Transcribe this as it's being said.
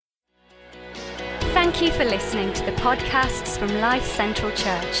Thank you for listening to the podcasts from Life Central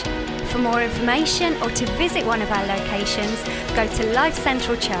Church. For more information or to visit one of our locations, go to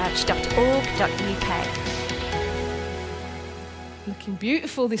lifecentralchurch.org.uk. Looking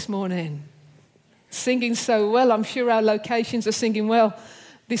beautiful this morning. Singing so well. I'm sure our locations are singing well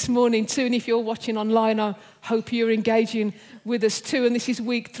this morning too. And if you're watching online, I hope you're engaging with us too. And this is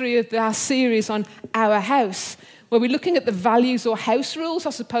week 3 of our series on Our House, where we're looking at the values or house rules, I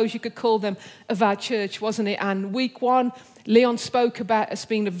suppose you could call them, of our church, wasn't it? And week 1, Leon spoke about us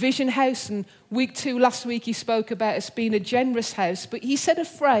being a vision house. And week 2, last week, he spoke about us being a generous house. But he said a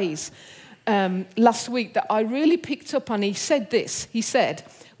phrase last week that I really picked up on. He said this. He said,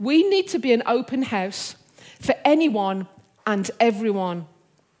 we need to be an open house for anyone and everyone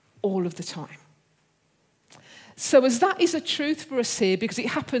all of the time. So as that is a truth for us here, because it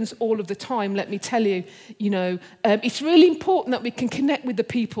happens all of the time, let me tell you, it's really important that we can connect with the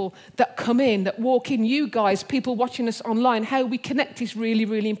people that come in, that walk in. You guys, people watching us online, how we connect is really,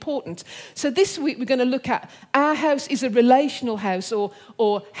 really important. So this week we're going to look at our house is a relational house, or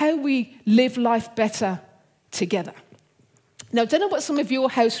how we live life better together. Now, I don't know what some of your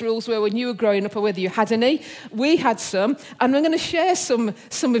house rules were when you were growing up or whether you had any. We had some, and I'm going to share some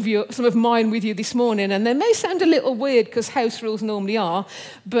of mine with you this morning. And they may sound a little weird because house rules normally are,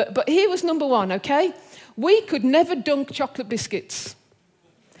 but here was number 1, okay? We could never dunk chocolate biscuits.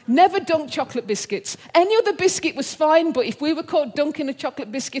 Never dunk chocolate biscuits. Any other biscuit was fine, but if we were caught dunking a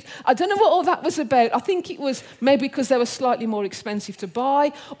chocolate biscuit, I don't know what all that was about. I think it was maybe because they were slightly more expensive to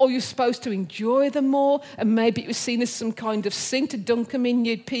buy, or you're supposed to enjoy them more, and maybe it was seen as some kind of sin to dunk them in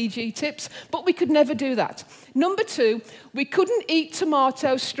your PG tips, but we could never do that. Number 2, we couldn't eat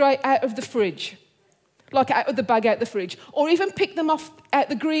tomatoes straight out of the fridge, like out of the bag, out the fridge, or even pick them off out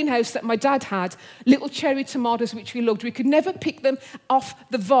the greenhouse that my dad had, little cherry tomatoes which we loved. We could never pick them off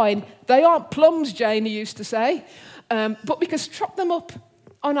the vine. They aren't plums, Janie used to say, but we could chop them up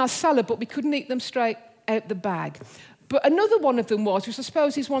on our salad, but we couldn't eat them straight out the bag. But another one of them was, which I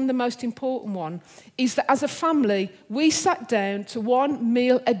suppose is one of the most important one, is that as a family, we sat down to one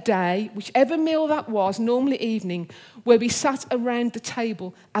meal a day, whichever meal that was, normally evening, where we sat around the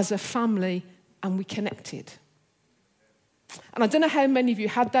table as a family and we connected. And I don't know how many of you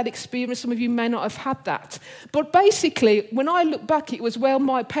had that experience. Some of you may not have had that. But basically, when I look back, it was, well,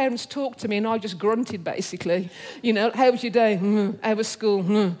 my parents talked to me and I just grunted, basically. How was your day? How was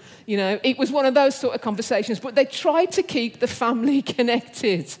school? It was one of those sort of conversations. But they tried to keep the family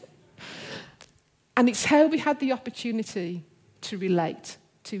connected. And it's how we had the opportunity to relate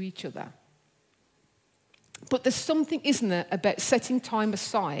to each other. But there's something, isn't there, about setting time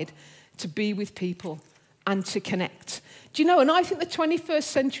aside to be with people and to connect. Do you know, and I think the 21st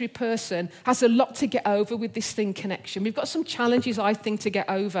century person has a lot to get over with this thing, connection. We've got some challenges, I think, to get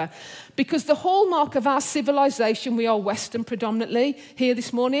over. Because the hallmark of our civilization, we are Western predominantly here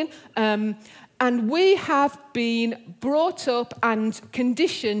this morning, and we have been brought up and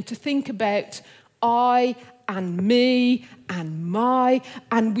conditioned to think about I and me and my,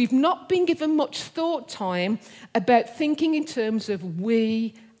 and we've not been given much thought time about thinking in terms of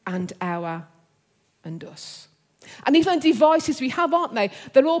we and our and us. And even the devices we have, aren't they?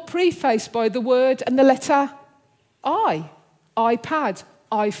 They're all prefaced by the word and the letter I. iPad,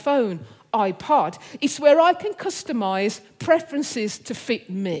 iPhone, iPod. It's where I can customize preferences to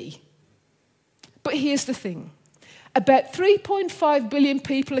fit me. But here's the thing. About 3.5 billion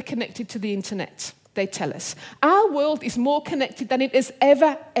people are connected to the internet. They tell us. Our world is more connected than it has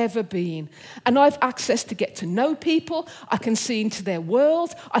ever been. And I have access to get to know people. I can see into their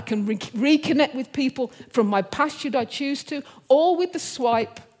world. I can reconnect with people from my past should I choose to, all with the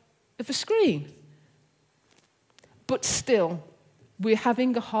swipe of a screen. But still, we're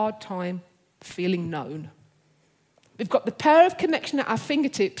having a hard time feeling known. We've got the power of connection at our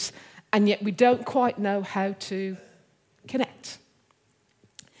fingertips, and yet we don't quite know how to connect.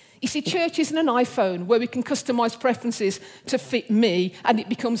 You see, church isn't an iPhone where we can customize preferences to fit me and it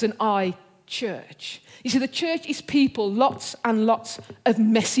becomes an I church. You see, the church is people, lots and lots of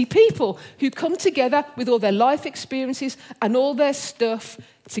messy people who come together with all their life experiences and all their stuff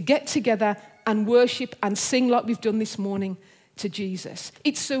to get together and worship and sing like we've done this morning to Jesus.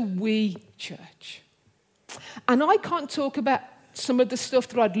 It's a we church. And I can't talk about some of the stuff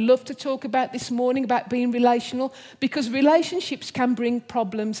that I'd love to talk about this morning about being relational, because relationships can bring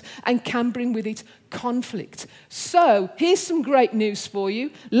problems and can bring with it conflict. So here's some great news for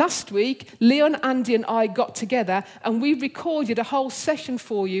you. Last week, Leon, Andy and I got together and we recorded a whole session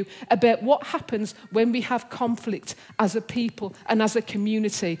for you about what happens when we have conflict as a people and as a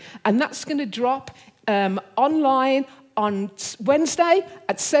community. And that's going to drop online on Wednesday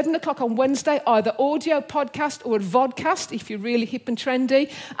at 7 o'clock on Wednesday, either audio podcast or a vodcast if you're really hip and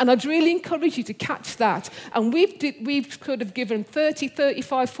trendy. And I'd really encourage you to catch that. And we've could have given 30,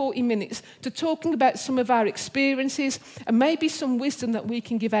 35, 40 minutes to talking about some of our experiences and maybe some wisdom that we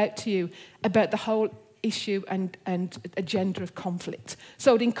can give out to you about the whole issue and agenda of conflict.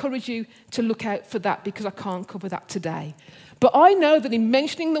 So I'd encourage you to look out for that because I can't cover that today. But I know that in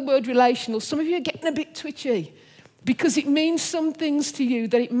mentioning the word relational, some of you are getting a bit twitchy because it means some things to you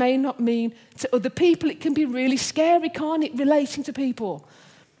that it may not mean to other people. It can be really scary, can't it, relating to people?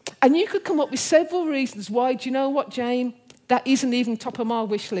 And you could come up with several reasons why. Do you know what, Jane? That isn't even top of my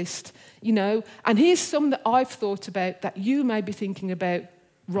wish list, you know. And here's some that I've thought about that you may be thinking about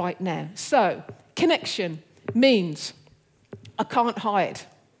right now. So, connection means I can't hide.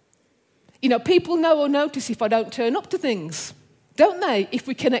 You know, people know or notice if I don't turn up to things, don't they, if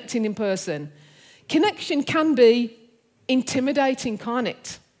we're connecting in person? Connection can be intimidating, can't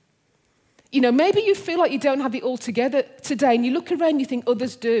it? You know, maybe you feel like you don't have it all together today and you look around and you think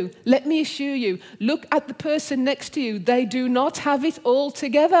others do. Let me assure you, look at the person next to you. They do not have it all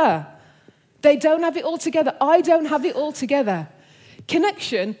together. They don't have it all together. I don't have it all together.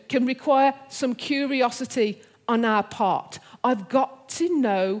 Connection can require some curiosity on our part. I've got to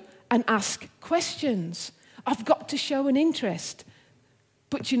know and ask questions. I've got to show an interest.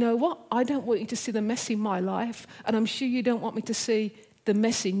 But you know what? I don't want you to see the mess in my life, and I'm sure you don't want me to see the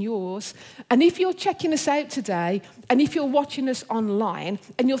mess in yours. And if you're checking us out today, and if you're watching us online,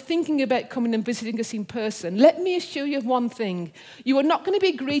 and you're thinking about coming and visiting us in person, let me assure you of one thing. You are not going to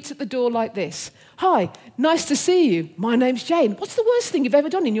be greeted at the door like this. Hi, nice to see you. My name's Jane. What's the worst thing you've ever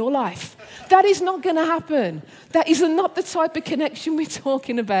done in your life? That is not going to happen. That is not the type of connection we're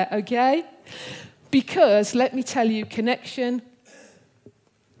talking about, okay? Because, let me tell you, connection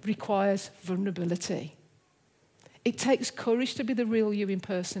requires vulnerability. It takes courage to be the real you in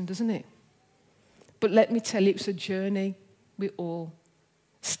person, doesn't it? But let me tell you, it's a journey we're all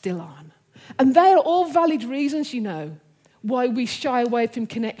still on. And they are all valid reasons, you know, why we shy away from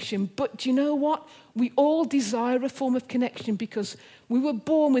connection. But do you know what? We all desire a form of connection because we were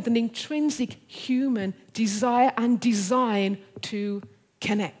born with an intrinsic human desire and design to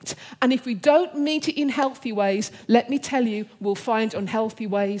connect. And if we don't meet it in healthy ways, let me tell you, we'll find unhealthy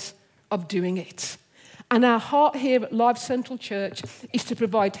ways of doing it. And our heart here at Life Central Church is to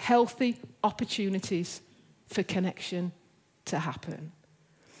provide healthy opportunities for connection to happen.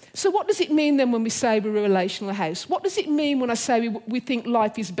 So what does it mean then when we say we're a relational house? What does it mean when I say we think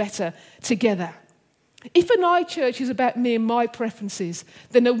life is better together? If an I church is about me and my preferences,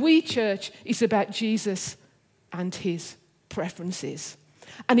 then a we church is about Jesus and his preferences.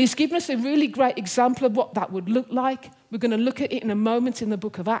 And he's given us a really great example of what that would look like. We're going to look at it in a moment in the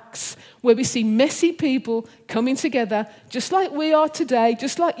book of Acts, where we see messy people coming together, just like we are today,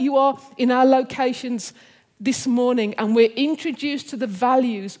 just like you are in our locations this morning, and we're introduced to the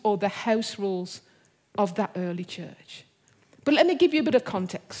values or the house rules of that early church. But let me give you a bit of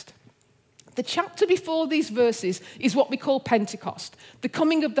context. The chapter before these verses is what we call Pentecost, the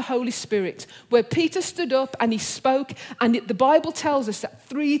coming of the Holy Spirit, where Peter stood up and he spoke, and the Bible tells us that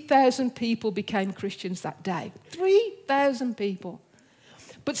 3,000 people became Christians that day. 3,000 people.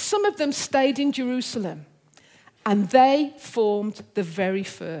 But some of them stayed in Jerusalem, and they formed the very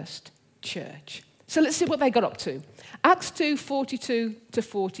first church. So let's see what they got up to. Acts 2:42 to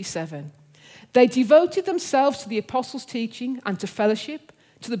 47. They devoted themselves to the apostles' teaching and to fellowship,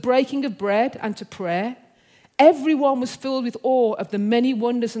 to the breaking of bread and to prayer. Everyone was filled with awe of the many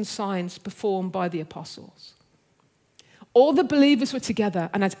wonders and signs performed by the apostles. All the believers were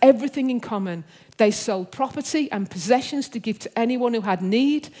together and had everything in common. They sold property and possessions to give to anyone who had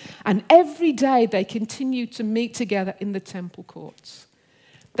need, and every day they continued to meet together in the temple courts.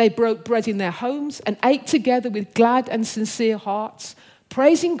 They broke bread in their homes and ate together with glad and sincere hearts,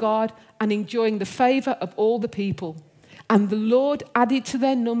 praising God and enjoying the favor of all the people. And the Lord added to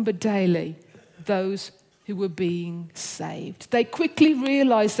their number daily those who were being saved. They quickly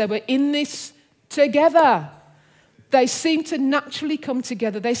realized they were in this together. They seemed to naturally come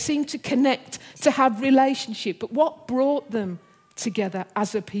together. They seemed to connect, to have relationship. But what brought them together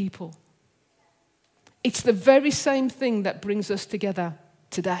as a people? It's the very same thing that brings us together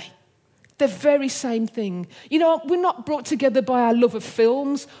today. The very same thing. You know, we're not brought together by our love of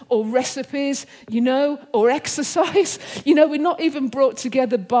films or recipes, you know, or exercise. You know, we're not even brought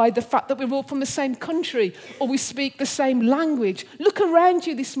together by the fact that we're all from the same country or we speak the same language. Look around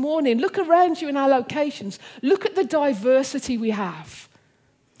you this morning. Look around you in our locations. Look at the diversity we have.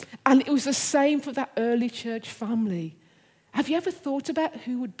 And it was the same for that early church family. Have you ever thought about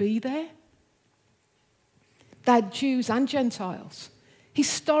who would be there? They had Jews and Gentiles.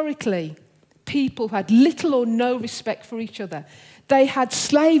 Historically, people who had little or no respect for each other. They had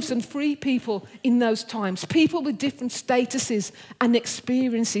slaves and free people in those times, people with different statuses and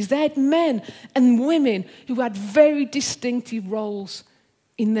experiences. They had men and women who had very distinctive roles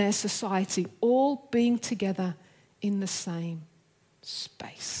in their society, all being together in the same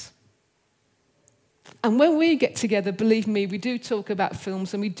space. And when we get together, believe me, we do talk about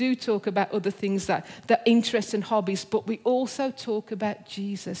films and we do talk about other things that interest and hobbies, but we also talk about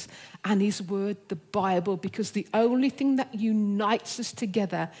Jesus and his word, the Bible, because the only thing that unites us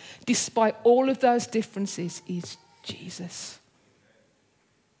together, despite all of those differences, is Jesus.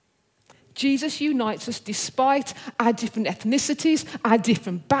 Jesus unites us despite our different ethnicities, our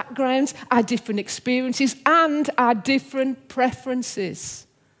different backgrounds, our different experiences, and our different preferences.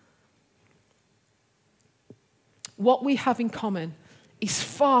 What we have in common is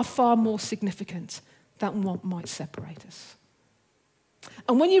far, far more significant than what might separate us.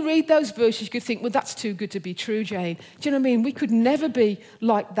 And when you read those verses, you could think, well, that's too good to be true, Jane. Do you know what I mean? We could never be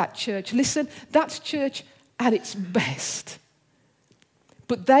like that church. Listen, that's church at its best.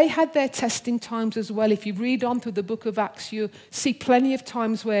 But they had their testing times as well. If you read on through the book of Acts, you see plenty of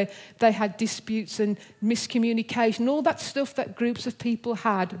times where they had disputes and miscommunication, all that stuff that groups of people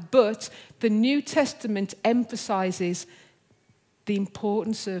had. But the New Testament emphasizes the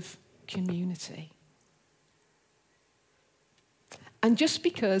importance of community. And just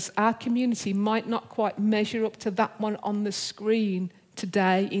because our community might not quite measure up to that one on the screen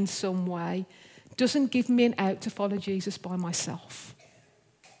today in some way, doesn't give me an out to follow Jesus by myself.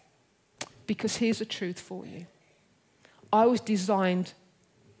 Because here's the truth for you. I was designed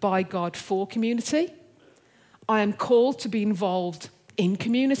by God for community. I am called to be involved in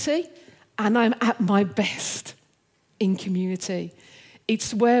community, and I'm at my best in community.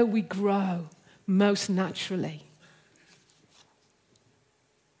 It's where we grow most naturally.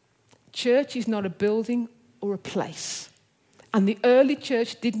 Church is not a building or a place. And the early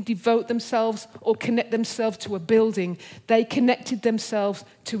church didn't devote themselves or connect themselves to a building. They connected themselves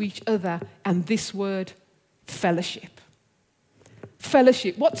to each other. And this word, fellowship.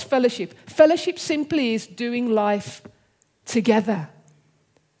 Fellowship. What's fellowship? Fellowship simply is doing life together.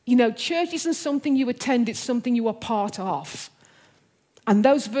 You know, church isn't something you attend, it's something you are part of. And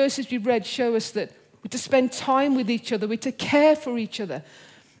those verses we read show us that we're to spend time with each other, we're to care for each other,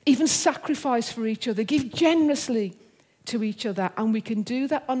 even sacrifice for each other, give generously to each other. And we can do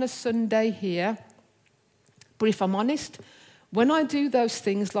that on a Sunday here. But if I'm honest, when I do those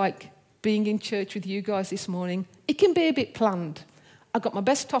things like being in church with you guys this morning, it can be a bit planned. I've got my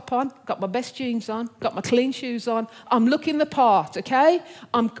best top on, got my best jeans on, got my clean shoes on. I'm looking the part, okay?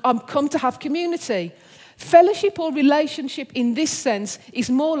 I'm come to have community. Fellowship or relationship in this sense is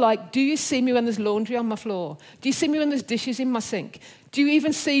more like, do you see me when there's laundry on my floor? Do you see me when there's dishes in my sink? Do you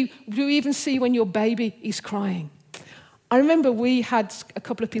even see when your baby is crying? I remember we had a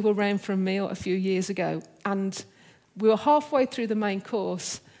couple of people around for a meal a few years ago, and we were halfway through the main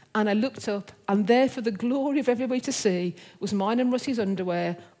course, and I looked up, and there for the glory of everybody to see was mine and Russie's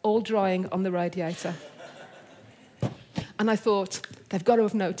underwear all drying on the radiator. And I thought, they've got to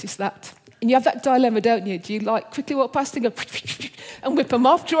have noticed that. And you have that dilemma, don't you? Do you like quickly walk past and go and whip them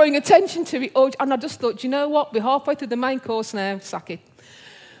off, drawing attention to it? And I just thought, do you know what? We're halfway through the main course now, sack it.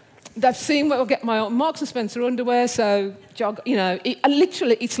 They've seen where I'll get my Marks and Spencer underwear, so jog, you know.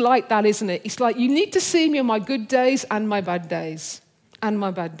 Literally, it's like that, isn't it? It's like you need to see me on my good days and my bad days. And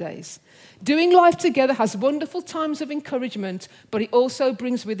my bad days. Doing life together has wonderful times of encouragement, but it also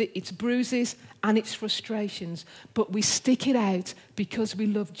brings with it its bruises and its frustrations. But we stick it out because we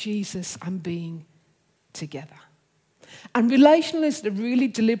love Jesus and being together. And relational is the really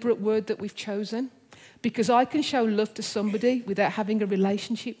deliberate word that we've chosen, because I can show love to somebody without having a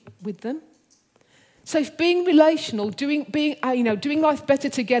relationship with them. So if being relational, doing life better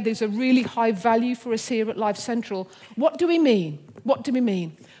together is a really high value for us here at Life Central, what do we mean? What do we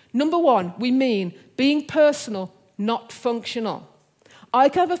mean? Number one, we mean being personal, not functional. I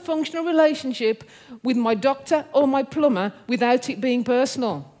can have a functional relationship with my doctor or my plumber without it being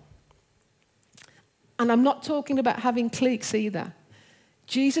personal. And I'm not talking about having cliques either.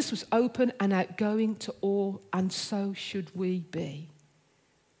 Jesus was open and outgoing to all, and so should we be.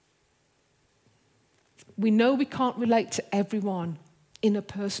 We know we can't relate to everyone in a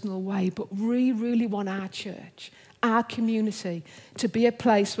personal way, but we really want our church, our community, to be a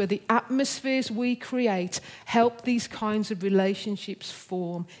place where the atmospheres we create help these kinds of relationships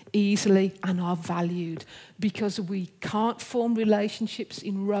form easily and are valued. Because we can't form relationships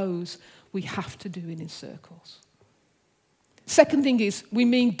in rows, we have to do it in circles. Second thing is we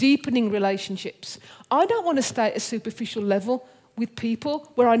mean deepening relationships. I don't want to stay at a superficial level with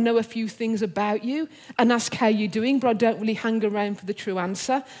people where I know a few things about you and ask how you're doing, but I don't really hang around for the true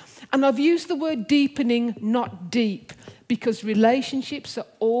answer. And I've used the word deepening, not deep, because relationships are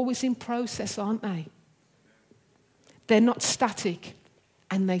always in process, aren't they? They're not static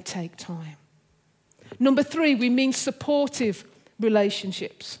and they take time. Number 3, we mean supportive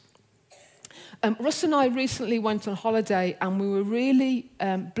relationships. Russ and I recently went on holiday and we were really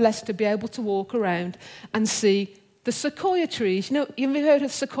blessed to be able to walk around and see the sequoia trees. You know, you've heard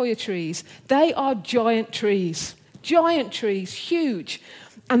of sequoia trees? They are giant trees, huge.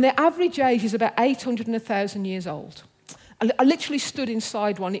 And their average age is about 800 and 1,000 years old. I literally stood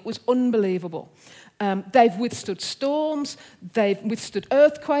inside one. It was unbelievable. They've withstood storms, they've withstood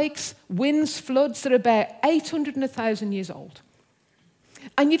earthquakes, winds, floods. They're about 800 and 1,000 years old.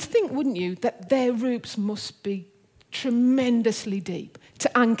 And you'd think, wouldn't you, that their roots must be tremendously deep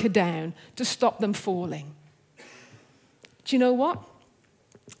to anchor down, to stop them falling. Do you know what?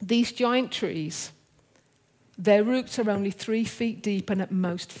 These giant trees, their roots are only 3 feet deep and at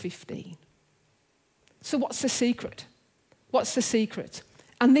most 15. So what's the secret? What's the secret?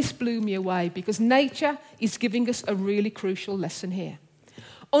 And this blew me away because nature is giving us a really crucial lesson here.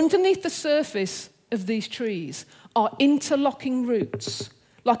 Underneath the surface of these trees are interlocking roots,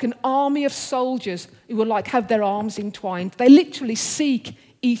 like an army of soldiers who will have their arms entwined. They literally seek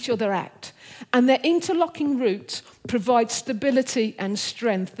each other out. And their interlocking roots provide stability and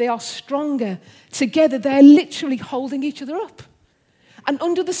strength. They are stronger. Together, they're literally holding each other up. And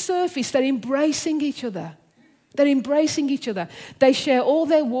under the surface, they're embracing each other. They're embracing each other. They share all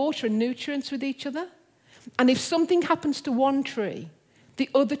their water and nutrients with each other. And if something happens to one tree, the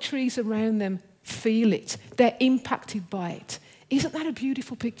other trees around them feel it. They're impacted by it. Isn't that a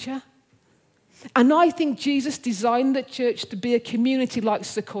beautiful picture? And I think Jesus designed the church to be a community like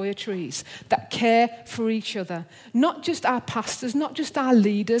sequoia trees that care for each other. Not just our pastors, not just our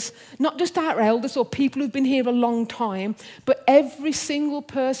leaders, not just our elders or people who've been here a long time, but every single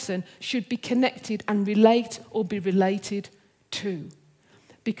person should be connected and relate or be related to.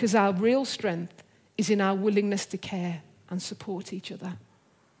 Because our real strength is in our willingness to care and support each other.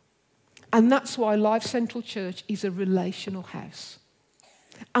 And that's why Life Central Church is a relational house.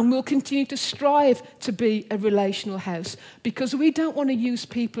 And we'll continue to strive to be a relational house because we don't want to use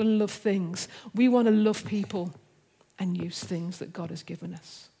people and love things. We want to love people and use things that God has given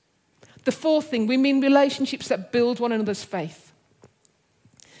us. The fourth thing, we mean relationships that build one another's faith.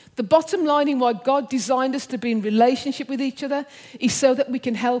 The bottom line in why God designed us to be in relationship with each other is so that we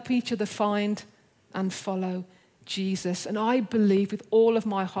can help each other find and follow Jesus. And I believe with all of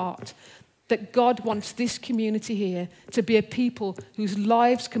my heart that God wants this community here to be a people whose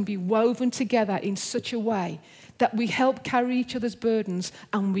lives can be woven together in such a way that we help carry each other's burdens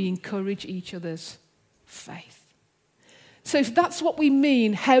and we encourage each other's faith. So if that's what we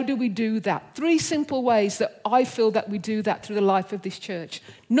mean, how do we do that? 3 simple ways that I feel that we do that through the life of this church.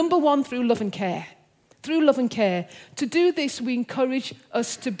 Number 1, through love and care. Through love and care. To do this, we encourage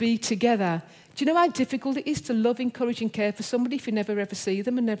us to be together. Do you know how difficult it is to love, encourage and care for somebody if you never ever see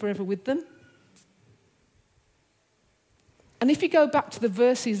them and never ever with them? And if you go back to the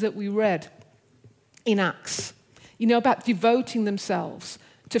verses that we read in Acts, you know, about devoting themselves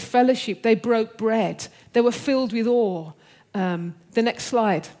to fellowship. They broke bread. They were filled with awe. The next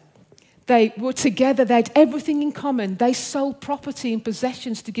slide. They were together. They had everything in common. They sold property and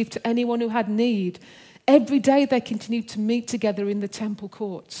possessions to give to anyone who had need. Every day they continued to meet together in the temple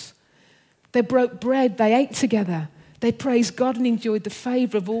courts. They broke bread. They ate together. They praised God and enjoyed the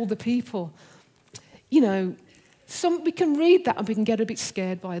favor of all the people. You know, we can read that and we can get a bit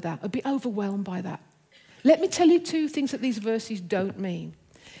scared by that, a bit overwhelmed by that. Let me tell you 2 things that these verses don't mean.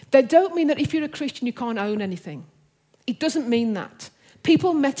 They don't mean that if you're a Christian, you can't own anything. It doesn't mean that.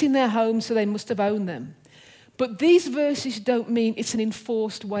 People met in their homes, so they must have owned them. But these verses don't mean it's an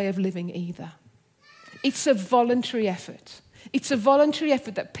enforced way of living either. It's a voluntary effort. It's a voluntary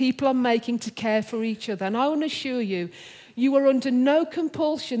effort that people are making to care for each other. And I want to assure you, you are under no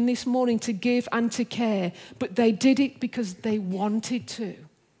compulsion this morning to give and to care, but they did it because they wanted to.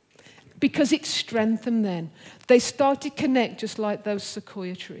 Because it strengthened them. They started to connect just like those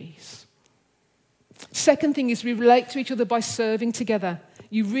sequoia trees. Second thing is we relate to each other by serving together.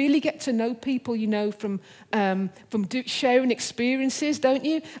 You really get to know people, you know, from sharing experiences, don't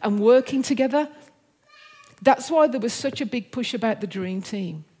you? And working together. That's why there was such a big push about the Dream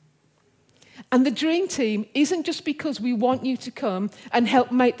Team. And the Dream Team isn't just because we want you to come and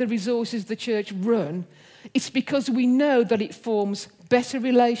help make the resources of the church run. It's because we know that it forms better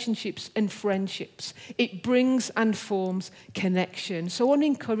relationships and friendships. It brings and forms connection. So I want to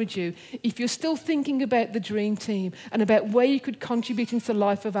encourage you, if you're still thinking about the dream team and about where you could contribute into the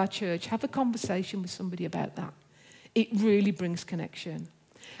life of our church, have a conversation with somebody about that. It really brings connection.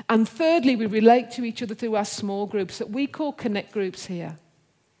 And thirdly, we relate to each other through our small groups that we call connect groups here.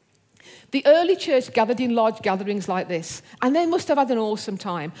 The early church gathered in large gatherings like this, and they must have had an awesome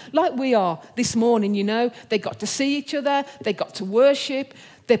time, like we are this morning, you know. They got to see each other, they got to worship,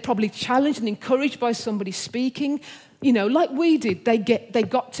 they're probably challenged and encouraged by somebody speaking. You know, like we did, they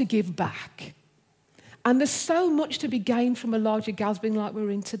got to give back. And there's so much to be gained from a larger gathering like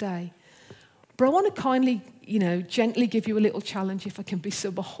we're in today. But I want to kindly, gently give you a little challenge, if I can be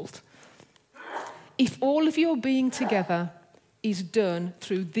so bold. If all of your being together is done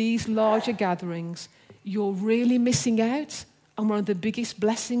through these larger gatherings, you're really missing out on one of the biggest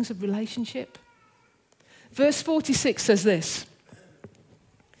blessings of relationship. Verse 46 says this: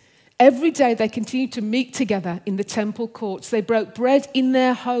 every day they continued to meet together in the temple courts. They broke bread in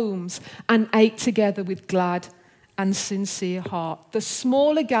their homes and ate together with glad and sincere heart. The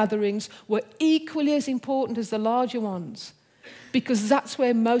smaller gatherings were equally as important as the larger ones, because that's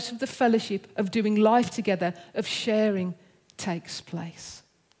where most of the fellowship of doing life together, of sharing, takes place.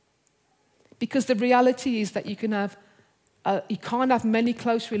 Because the reality is that you can't have many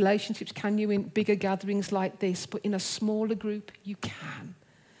close relationships, can you, in bigger gatherings like this? But in a smaller group, you can.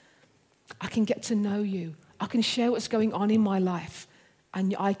 I can get to know you. I can share what's going on in my life,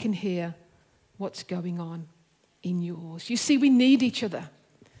 and I can hear what's going on in yours. You see, we need each other.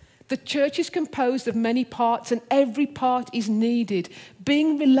 The church is composed of many parts, and every part is needed.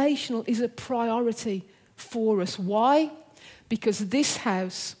 Being relational is a priority for us. Why? Because this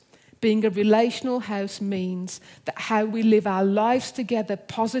house, being a relational house, means that how we live our lives together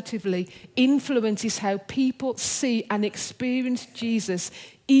positively influences how people see and experience Jesus,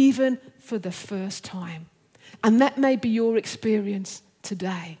 even for the first time. And that may be your experience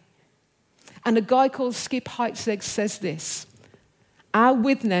today. And a guy called Skip Heitzig says this: our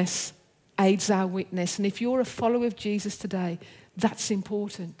witness aids our witness. And if you're a follower of Jesus today, that's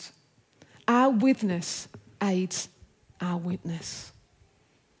important. Our witness aids our witness.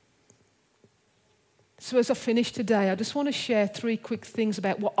 So as I finish today, I just want to share 3 quick things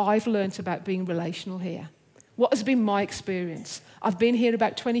about what I've learned about being relational here. What has been my experience? I've been here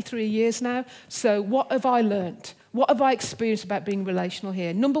about 23 years now, so what have I learned? What have I experienced about being relational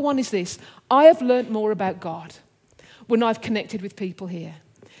here? Number 1 is this: I have learned more about God when I've connected with people here.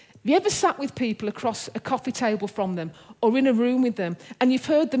 Have you ever sat with people across a coffee table from them or in a room with them, and you've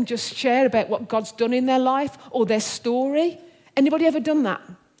heard them just share about what God's done in their life or their story? Anybody ever done that?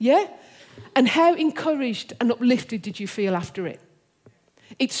 Yeah? And how encouraged and uplifted did you feel after it?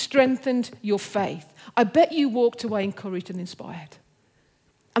 It strengthened your faith. I bet you walked away encouraged and inspired.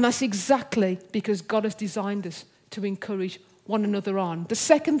 And that's exactly because God has designed us to encourage one another on. The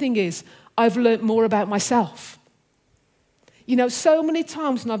second thing is, I've learned more about myself. You know, so many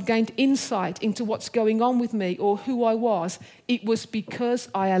times when I've gained insight into what's going on with me or who I was, it was because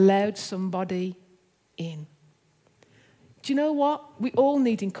I allowed somebody in. Do you know what? We all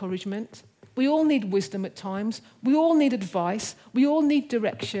need encouragement. We all need wisdom at times. We all need advice. We all need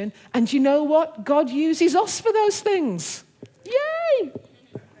direction. And do you know what? God uses us for those things. Yay!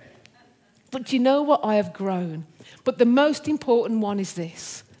 But do you know what? I have grown. But the most important one is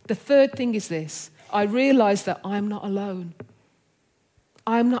this. The third thing is this. I realize that I'm not alone.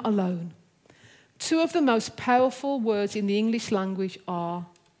 I'm not alone. 2 of the most powerful words in the English language are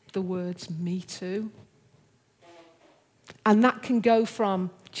the words "me too." And that can go from,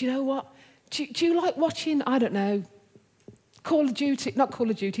 do you know what? Do you like watching, I don't know, Line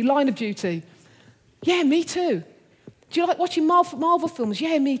of Duty? Yeah, me too. Do you like watching Marvel films?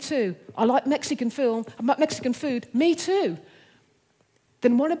 Yeah, me too. I like Mexican food. Me too.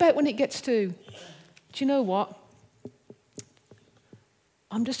 Then what about when it gets to, do you know what?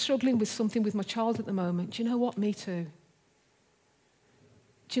 I'm just struggling with something with my child at the moment. Do you know what? Me too.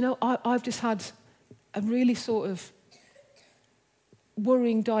 Do you know, I've just had a really sort of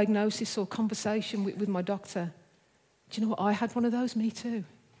worrying diagnosis or conversation with my doctor. Do you know what? I had one of those. Me too.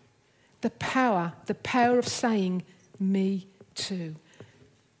 The power of saying me too.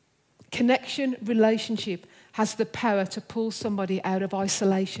 Connection, relationship has the power to pull somebody out of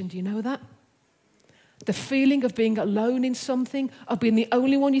isolation. Do you know that? The feeling of being alone in something, of being the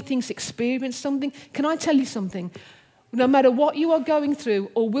only one you think's experienced something. Can I tell you something? No matter what you are going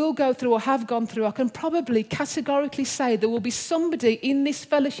through or will go through or have gone through, I can probably categorically say there will be somebody in this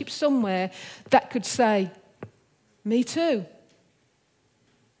fellowship somewhere that could say, me too.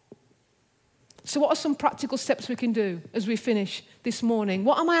 So what are some practical steps we can do as we finish this morning?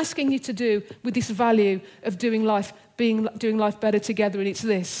 What am I asking you to do with this value of doing life better together? And it's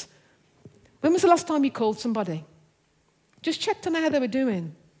this. When was the last time you called somebody? Just check to know how they were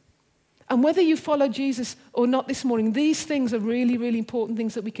doing. And whether you follow Jesus or not this morning, these things are really, really important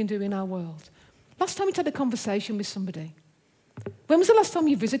things that we can do in our world. Last time you had a conversation with somebody. When was the last time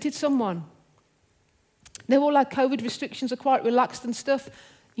you visited someone? Now all our COVID restrictions are quite relaxed and stuff,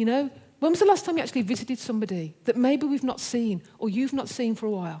 you know. When was the last time you actually visited somebody that maybe we've not seen or you've not seen for a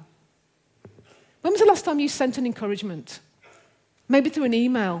while? When was the last time you sent an encouragement? Maybe through an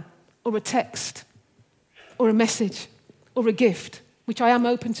email or a text or a message or a gift, which I am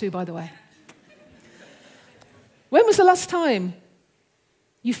open to, by the way. When was the last time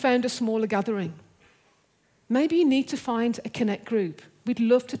you found a smaller gathering? Maybe you need to find a connect group. We'd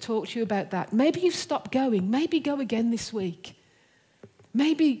love to talk to you about that. Maybe you've stopped going. Maybe go again this week.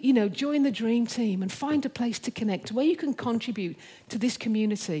 Maybe, join the dream team and find a place to connect where you can contribute to this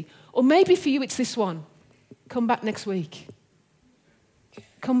community. Or maybe for you it's this one. Come back next week.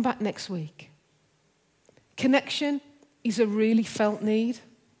 Come back next week. Connection is a really felt need.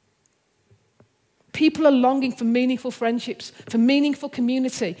 People are longing for meaningful friendships, for meaningful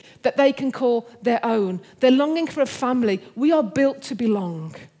community that they can call their own. They're longing for a family. We are built to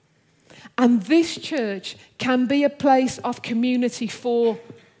belong. And this church can be a place of community for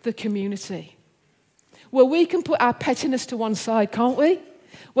the community. Where we can put our pettiness to one side, can't we?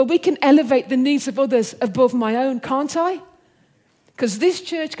 Where we can elevate the needs of others above my own, can't I? Because this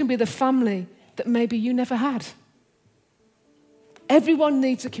church can be the family that maybe you never had. Everyone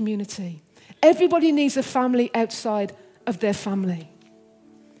needs a community. Everybody needs a family outside of their family.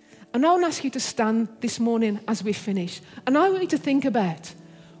 And I want to ask you to stand this morning as we finish. And I want you to think about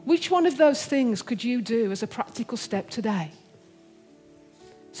which one of those things could you do as a practical step today?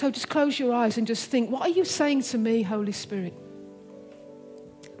 So just close your eyes and just think, what are you saying to me, Holy Spirit?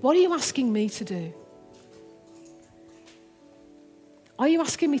 What are you asking me to do? Are you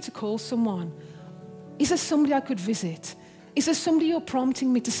asking me to call someone? Is there somebody I could visit? Is there somebody you're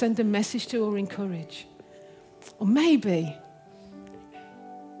prompting me to send a message to or encourage? Or maybe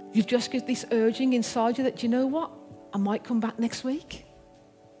you've just got this urging inside you that, you know what? I might come back next week.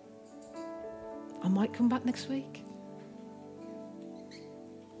 I might come back next week.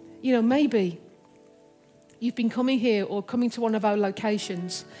 Maybe you've been coming here or coming to one of our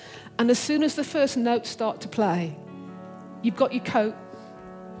locations, and as soon as the first notes start to play, you've got your coat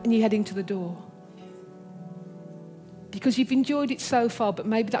and you're heading to the door. Because you've enjoyed it so far, but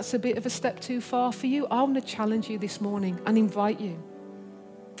maybe that's a bit of a step too far for you. I want to challenge you this morning and invite you.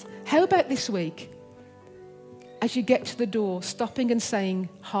 How about this week, as you get to the door, stopping and saying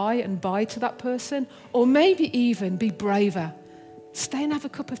hi and bye to that person? Or maybe even be braver. Stay and have a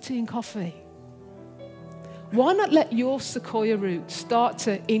cup of tea and coffee. Why not let your Sequoia route start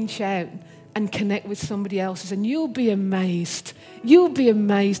to inch out and connect with somebody else's? And you'll be amazed. You'll be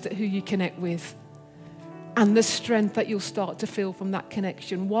amazed at who you connect with. And the strength that you'll start to feel from that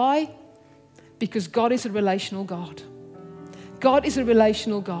connection. Why? Because God is a relational God. God is a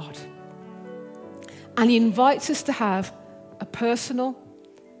relational God. And He invites us to have a personal,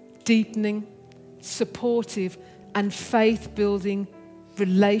 deepening, supportive, and faith-building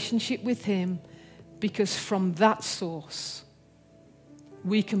relationship with Him, because from that source,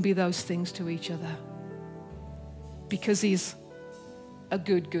 we can be those things to each other. Because He's a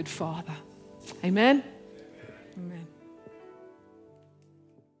good, good Father. Amen? Amen.